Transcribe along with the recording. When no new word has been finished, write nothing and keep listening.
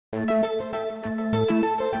Hello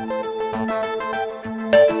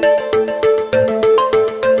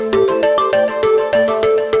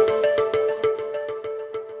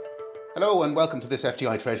and welcome to this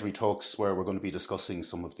FTI Treasury Talks, where we're going to be discussing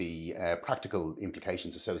some of the practical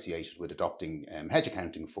implications associated with adopting hedge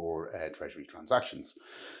accounting for Treasury transactions.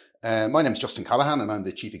 My name is Justin Callahan and I'm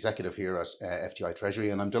the Chief Executive here at FTI Treasury,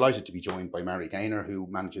 and I'm delighted to be joined by Mary Gaynor, who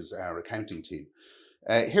manages our accounting team.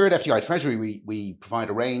 Here at FTI Treasury, we provide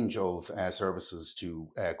a range of services to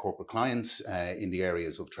corporate clients in the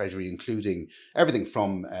areas of Treasury, including everything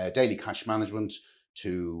from daily cash management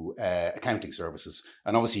to accounting services.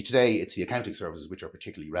 And obviously today it's the accounting services which are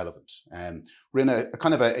particularly relevant. We're in a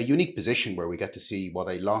kind of a unique position where we get to see what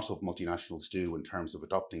a lot of multinationals do in terms of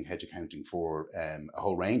adopting hedge accounting for a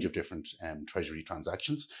whole range of different Treasury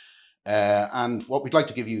transactions. And what we'd like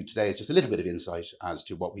to give you today is just a little bit of insight as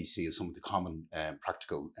to what we see as some of the common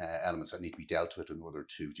practical elements that need to be dealt with in order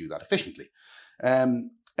to do that efficiently.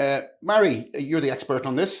 Mary, you're the expert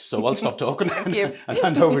on this, so I'll stop talking and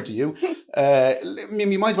hand over to you.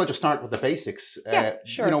 You might as well just start with the basics.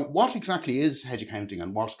 Sure. What exactly is hedge accounting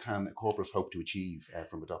and what can a corporate hope to achieve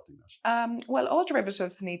from adopting that? Well, all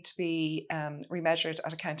derivatives need to be remeasured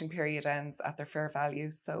at accounting period ends at their fair value.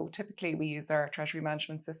 So typically we use our treasury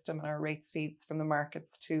management system and our rates feeds from the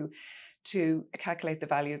markets to calculate the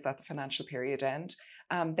values at the financial period end.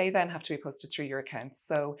 They then have to be posted through your accounts.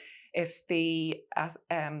 So if the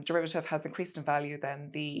derivative has increased in value, then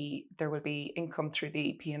there will be income through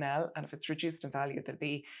the P&L, and if it's reduced in value, there'll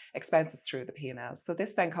be expenses through the P&L. So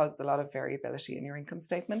this then causes a lot of variability in your income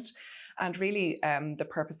statement. And really, the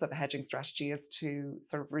purpose of a hedging strategy is to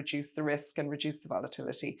sort of reduce the risk and reduce the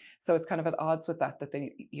volatility. So it's kind of at odds with that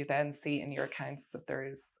you then see in your accounts that there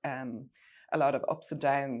is a lot of ups and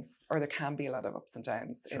downs, or there can be a lot of ups and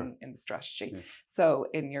downs in the strategy. Yeah. So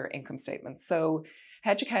in your income statement. So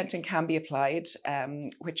hedge accounting can be applied,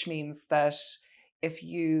 which means that if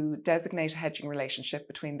you designate a hedging relationship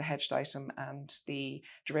between the hedged item and the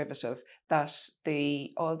derivative, that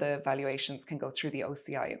all the valuations can go through the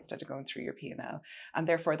OCI instead of going through your P&L. And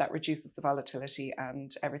therefore that reduces the volatility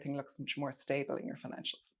and everything looks much more stable in your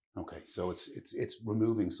financials. Okay, so it's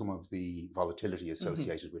removing some of the volatility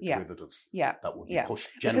associated with derivatives that would be pushed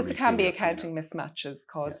generally. Because there can be accounting mismatches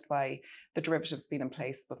caused by the derivatives being in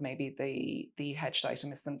place, but maybe the hedged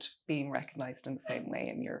item isn't being recognised in the same way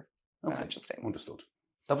in your financial statement. Understood.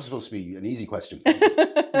 That was supposed to be an easy question. A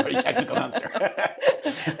very technical answer.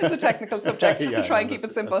 It's a technical subject. Try and keep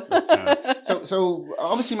it simple. That's so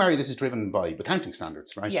obviously, Mary, this is driven by accounting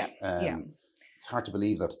standards, right? Yeah. It's hard to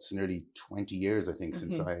believe that it's nearly 20 years, I think,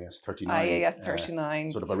 since IAS 39. IAS 39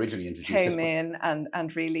 sort of originally introduced came in,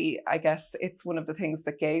 and really, I guess it's one of the things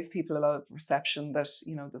that gave people a lot of perception that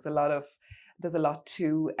there's a lot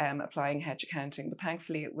to applying hedge accounting. But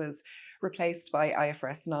thankfully, it was replaced by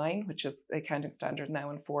IFRS 9, which is the accounting standard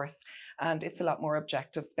now in force, and it's a lot more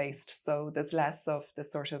objectives based. So there's less of the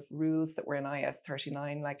sort of rules that were in IAS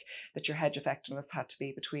 39, like that your hedge effectiveness had to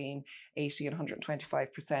be between 80 and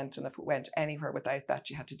 125%, and if it went anywhere without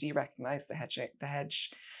that, you had to de-recognise the hedge.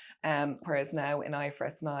 Whereas now in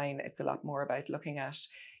IFRS 9, it's a lot more about looking at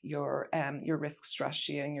your risk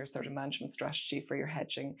strategy and your sort of management strategy for your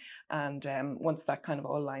hedging. And once that kind of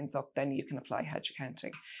all lines up, then you can apply hedge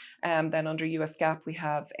accounting. Then under US GAAP, we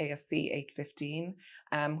have ASC 815,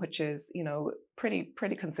 which is,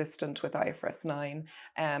 pretty consistent with IFRS 9.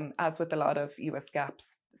 As with a lot of US GAAP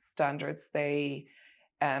standards,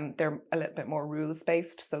 they're a little bit more rules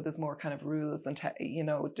based, so there's more kind of rules and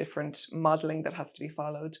different modeling that has to be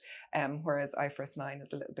followed, whereas IFRS 9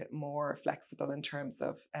 is a little bit more flexible in terms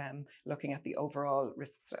of looking at the overall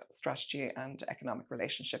risk strategy and economic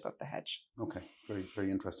relationship of the hedge. Okay, very,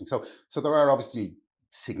 very interesting. So there are obviously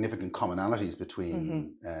significant commonalities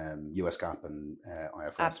between US GAAP and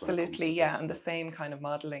IFRS. Absolutely, yeah, and the same kind of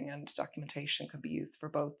modeling and documentation can be used for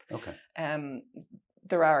both. Okay.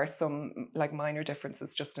 There are some minor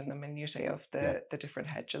differences just in the minutiae of the different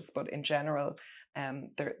hedges, but in general,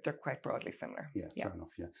 they're quite broadly similar. Yeah, fair enough.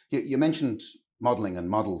 Yeah, you mentioned modelling and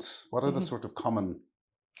models. What are the sort of common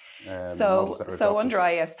models that are adopted? So under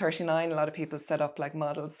IAS 39, a lot of people set up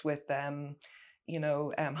models with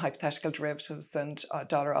hypothetical derivatives and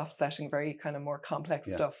dollar offsetting, very kind of more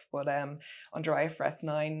complex stuff. But under IFRS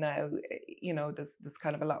 9 now, there's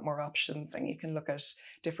kind of a lot more options, and you can look at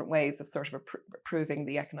different ways of sort of proving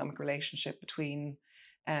the economic relationship between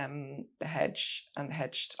the hedge and the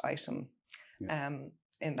hedged item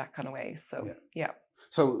in that kind of way. So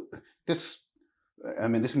So this I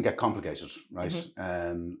mean, this can get complicated, right?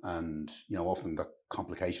 Mm-hmm. And often that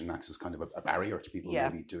complication acts as kind of a barrier to people Yeah.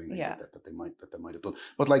 maybe doing things Yeah. that they might have done.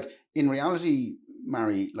 But like in reality,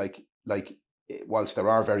 Mary, whilst there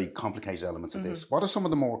are very complicated elements of Mm-hmm. this, what are some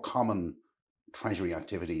of the more common Treasury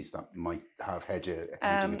activities that might have hedge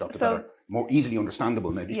accounting adopted that So are more easily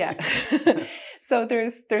understandable, maybe? yeah. So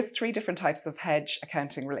there's three different types of hedge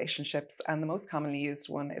accounting relationships, and the most commonly used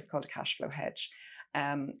one is called a cash flow hedge.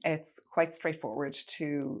 It's quite straightforward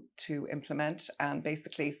to implement, and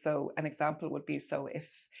basically, so an example would be, so if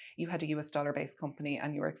you had a US dollar based company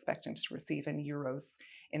and you were expecting to receive in euros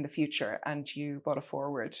in the future, and you bought a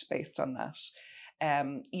forward based on that,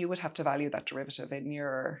 you would have to value that derivative in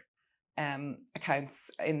your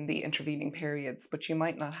accounts in the intervening periods, but you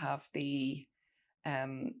might not have the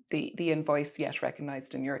invoice yet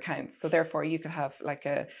recognized in your accounts. So therefore, you could have like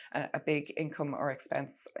a big income or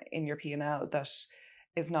expense in your P&L that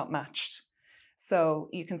is not matched. So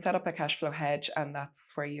you can set up a cash flow hedge, and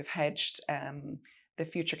that's where you've hedged the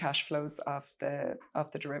future cash flows of the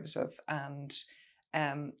derivative, and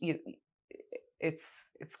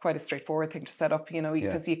it's quite a straightforward thing to set up,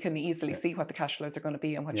 because you can easily see what the cash flows are going to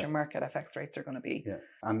be and what your market FX rates are going to be. Yeah,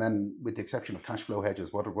 and then with the exception of cash flow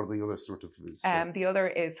hedges, what are the other sort of? The other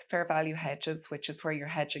is fair value hedges, which is where you're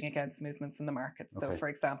hedging against movements in the market. So, for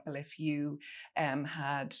example, if you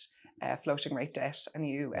had floating rate debt and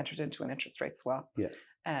you entered into an interest rate swap,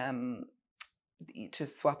 to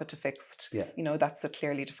swap it to fixed, that's a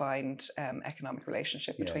clearly defined economic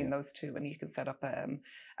relationship between those two, and you can set up a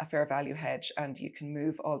fair value hedge, and you can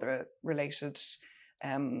move all the related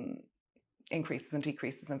increases and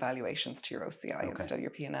decreases in valuations to your OCI instead of your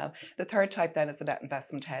P&L. The third type then is a net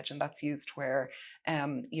investment hedge, and that's used where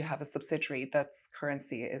you have a subsidiary that's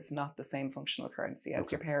currency is not the same functional currency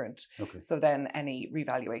as your parent. So then any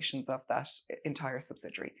revaluations of that entire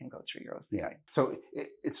subsidiary can go through your OCI. Yeah. So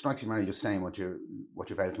it strikes me, Mary, just saying what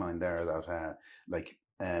you've outlined there, that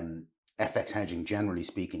FX hedging, generally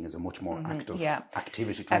speaking, is a much more active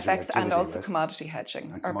activity. FX activity, and also right? commodity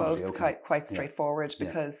hedging are both quite straightforward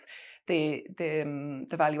because the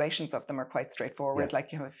valuations of them are quite straightforward.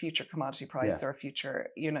 Like you have a future commodity price or a future,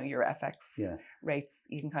 your FX rates,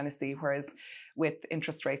 you can kind of see. Whereas with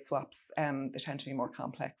interest rate swaps, they tend to be more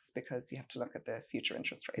complex because you have to look at the future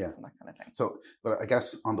interest rates and that kind of thing. So, but I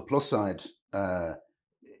guess on the plus side, I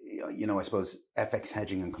suppose FX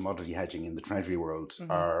hedging and commodity hedging in the Treasury world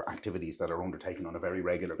are activities that are undertaken on a very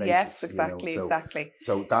regular basis. Yes, exactly, exactly.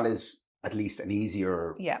 So that is at least an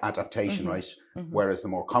easier adaptation, right? Whereas the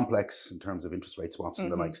more complex, in terms of interest rate swaps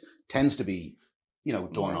and the likes, tends to be,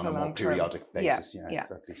 done on a more periodic basis.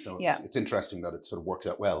 Exactly. So it's interesting that it sort of works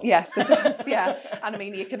out well. Yes, it does. And I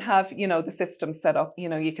mean, you can have, the system set up,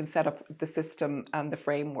 you can set up the system and the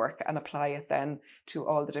framework and apply it then to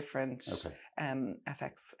all the different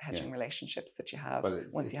FX hedging relationships that you have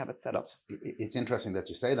once you have it set up. It's interesting that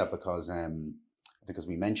you say that because I think, as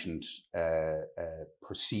we mentioned,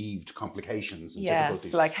 perceived complications and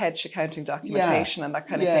difficulties. Like hedge accounting documentation and that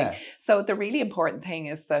kind of thing. So the really important thing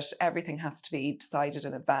is that everything has to be decided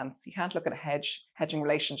in advance. You can't look at a hedging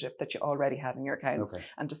relationship that you already have in your accounts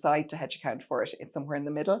and decide to hedge account for it. It's somewhere in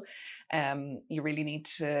the middle. You really need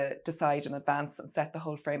to decide in advance and set the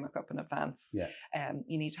whole framework up in advance.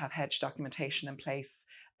 You need to have hedge documentation in place.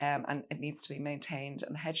 And it needs to be maintained,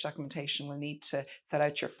 and the hedge documentation will need to set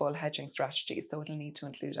out your full hedging strategy. So it'll need to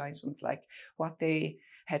include items like what the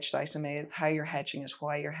hedged item is, how you're hedging it,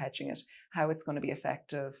 why you're hedging it, how it's going to be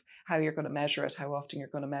effective, how you're going to measure it, how often you're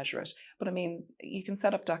going to measure it. But I mean, you can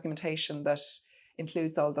set up documentation that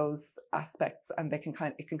includes all those aspects, and it can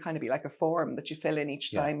kind of be like a form that you fill in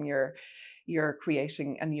each time you're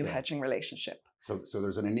creating a new hedging relationship. So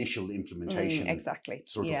there's an initial implementation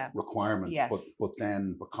sort of requirement, but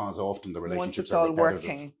then because often the relationships are repetitive,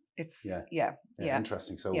 working, it's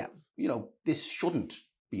interesting. So this shouldn't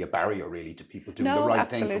be a barrier really to people doing the right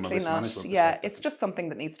thing from a risk management perspective. It's just something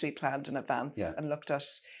that needs to be planned in advance and looked at,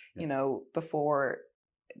 before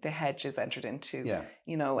the hedge is entered into,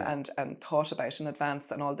 and thought about in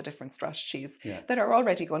advance, and all the different strategies that are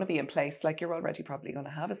already going to be in place. Like you're already probably going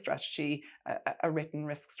to have a strategy, a written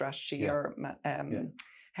risk strategy or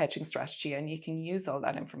hedging strategy, and you can use all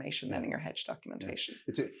that information then in your hedge documentation.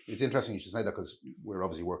 It's interesting you should say that, because we're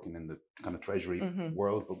obviously working in the kind of Treasury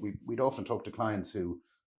world, but we'd often talk to clients who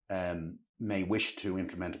may wish to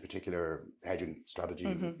implement a particular hedging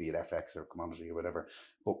strategy, be it FX or commodity or whatever,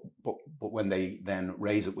 but when they then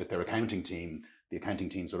raise it with their accounting team, the accounting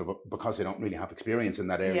team sort of, because they don't really have experience in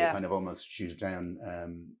that area, kind of almost shoot it down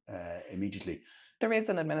immediately. There is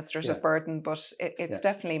an administrative burden, but it's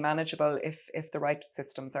definitely manageable if the right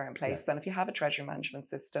systems are in place. And if you have a treasury management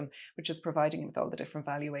system, which is providing you with all the different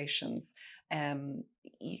valuations,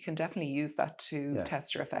 you can definitely use that to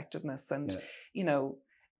test your effectiveness. And, you know,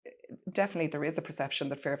 definitely there is a perception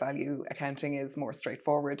that fair value accounting is more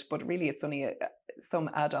straightforward, but really it's only some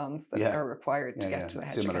add-ons that are required to get to the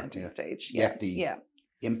hedge accounting stage. Yet the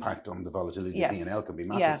impact on the volatility of P&L can be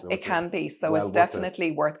massive. Yeah, so it can be. So it's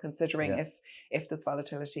definitely worth considering if there's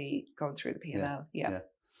volatility going through the P&L.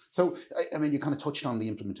 So, I mean, you kind of touched on the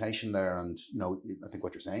implementation there, and, you know, I think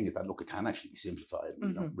what you're saying is that, look, it can actually be simplified. And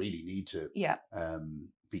you don't really need to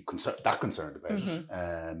be concerned about it.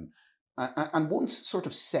 And once sort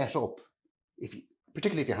of set up,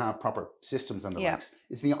 particularly if you have proper systems and the likes,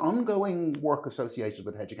 is the ongoing work associated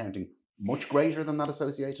with hedge accounting much greater than that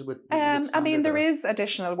associated with I mean, there is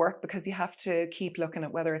additional work because you have to keep looking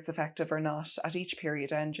at whether it's effective or not. At each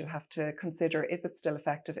period end, you'll have to consider, is it still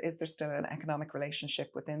effective? Is there still an economic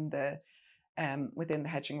relationship within the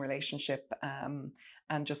hedging relationship? And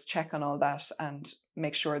just check on all that and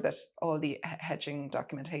make sure that all the hedging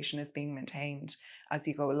documentation is being maintained as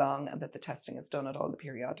you go along, and that the testing is done at all the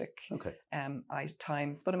periodic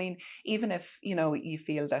times. But I mean, even if, you know, you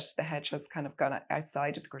feel that the hedge has kind of gone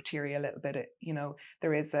outside of the criteria a little bit, you know,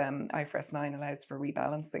 there is IFRS 9 allows for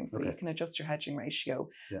rebalancing, so you can adjust your hedging ratio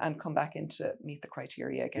and come back in to meet the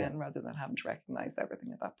criteria again, rather than having to recognise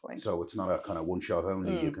everything at that point. So it's not a kind of one shot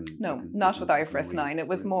only. Not with IFRS 9. It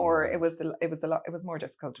was more. It was more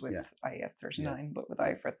difficult with IAS 39, but with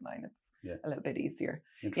IFRS 9, it's a little bit easier.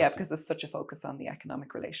 Yeah, because there's such a focus on the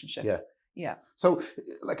economic relationship. Yeah. So,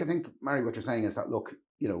 like, I think, Mary, what you're saying is that, look,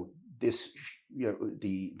 you know, this, you know,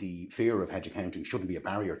 the fear of hedge accounting shouldn't be a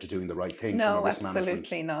barrier to doing the right thing from a risk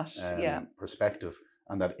absolutely management not. Perspective,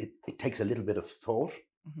 and that it takes a little bit of thought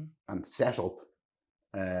and setup.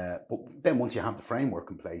 But then once you have the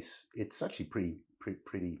framework in place, it's actually pretty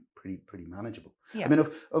manageable. I mean,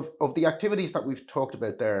 of the activities that we've talked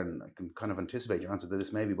about there, and I can kind of anticipate your answer to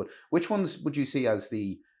this maybe, but which ones would you see as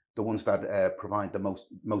the ones that provide the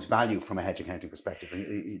most value from a hedge accounting perspective?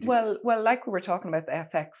 Well, like we were talking about the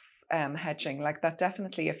FX hedging, like that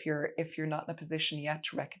definitely, if you're not in a position yet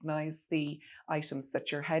to recognise the items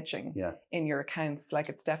that you're hedging in your accounts, like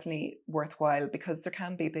it's definitely worthwhile, because there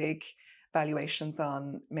can be big valuations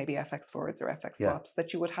on maybe FX forwards or FX swaps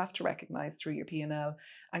that you would have to recognise through your P&L,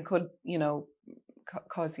 and could, you know,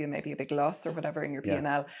 cause you maybe a big loss or whatever in your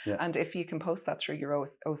P&L. And if you can post that through your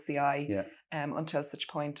OCI until such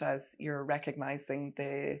point as you're recognising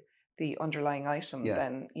the underlying item,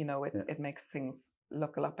 then, you know, it makes things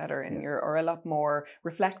look a lot better in your, or a lot more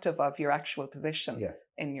reflective of your actual position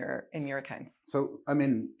in your accounts. So, I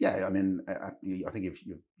mean, I think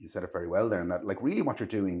you said it very well there, and that, like, really what you're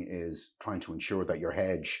doing is trying to ensure that your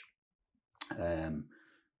hedge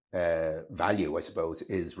value, I suppose,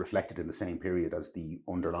 is reflected in the same period as the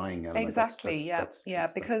underlying element. Exactly.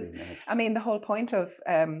 Because I mean, the whole point of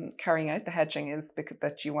carrying out the hedging is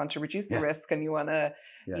that you want to reduce the risk, and you want to,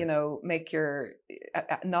 you know, make your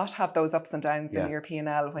not have those ups and downs in your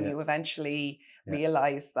P&L when you eventually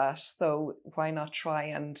realize that. So why not try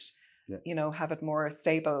and you know, have it more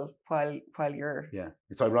stable while you're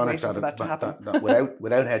it's ironic that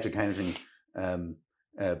without hedge accounting,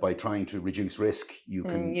 by trying to reduce risk, you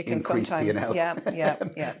can increase P&L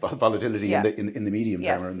volatility in the medium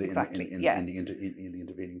term, or in the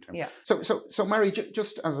intervening term. So Mary,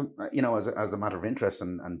 just as a, you know, as a matter of interest,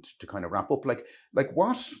 and to kind of wrap up, like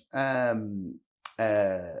what you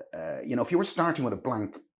know, if you were starting with a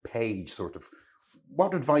blank page, sort of,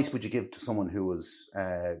 what advice would you give to someone who was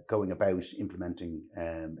going about implementing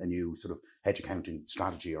a new sort of hedge accounting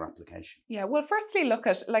strategy or application? Yeah, well, firstly, look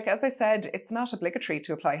at, like, as I said, it's not obligatory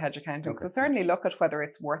to apply hedge accounting. So certainly look at whether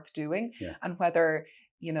it's worth doing and whether,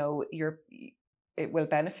 you know, it will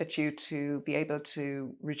benefit you to be able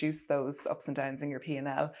to reduce those ups and downs in your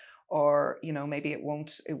P&L, or, you know, maybe it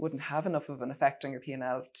wouldn't have enough of an effect on your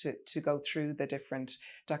P&L to go through the different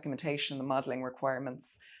documentation and modelling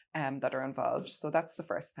requirements that are involved. So that's the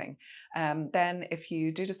first thing. Then if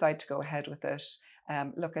you do decide to go ahead with it,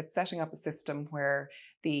 look at setting up a system where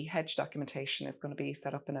the hedge documentation is going to be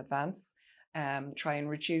set up in advance. Try and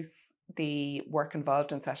reduce the work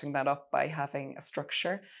involved in setting that up by having a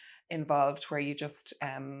structure involved where you just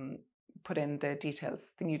put in the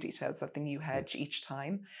new details of the new hedge each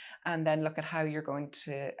time, and then look at how you're going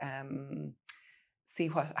to see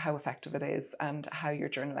how effective it is, and how your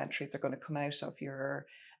journal entries are going to come out of your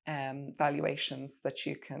valuations that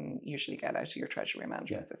you can usually get out of your treasury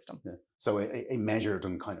management system. Yeah. So a measured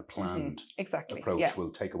and kind of planned approach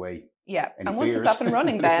will take away any and fears. Once it's up and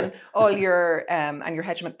running, then all your and your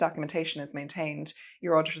hedge documentation is maintained,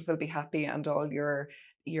 your auditors will be happy, and all your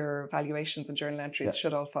valuations and journal entries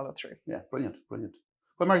should all follow through. Yeah, brilliant. Well,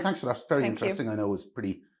 Mary, thanks for that. Very interesting. I know it was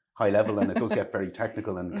pretty high level, and it does get very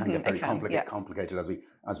technical and can get very complicated as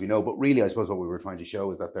we know. But really, I suppose what we were trying to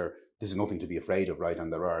show is that this is nothing to be afraid of, right?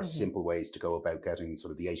 And there are simple ways to go about getting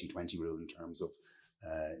sort of the 80-20 rule in terms of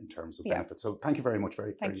benefits. So thank you very much.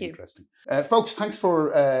 Very interesting. Folks, thanks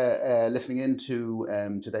for listening in to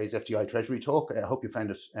today's FTI Treasury Talk. I hope you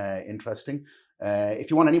found it interesting. If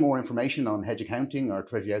you want any more information on hedge accounting or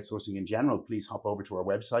treasury outsourcing in general, please hop over to our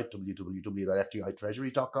website,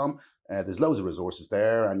 www.ftitreasury.com. There's loads of resources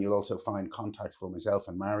there, and you'll also find contacts for myself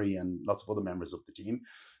and Mary and lots of other members of the team.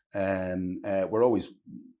 We're always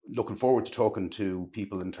looking forward to talking to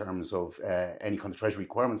people in terms of any kind of treasury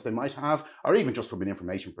requirements they might have, or even just from an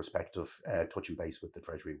information perspective, touching base with the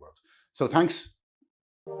treasury world. So thanks.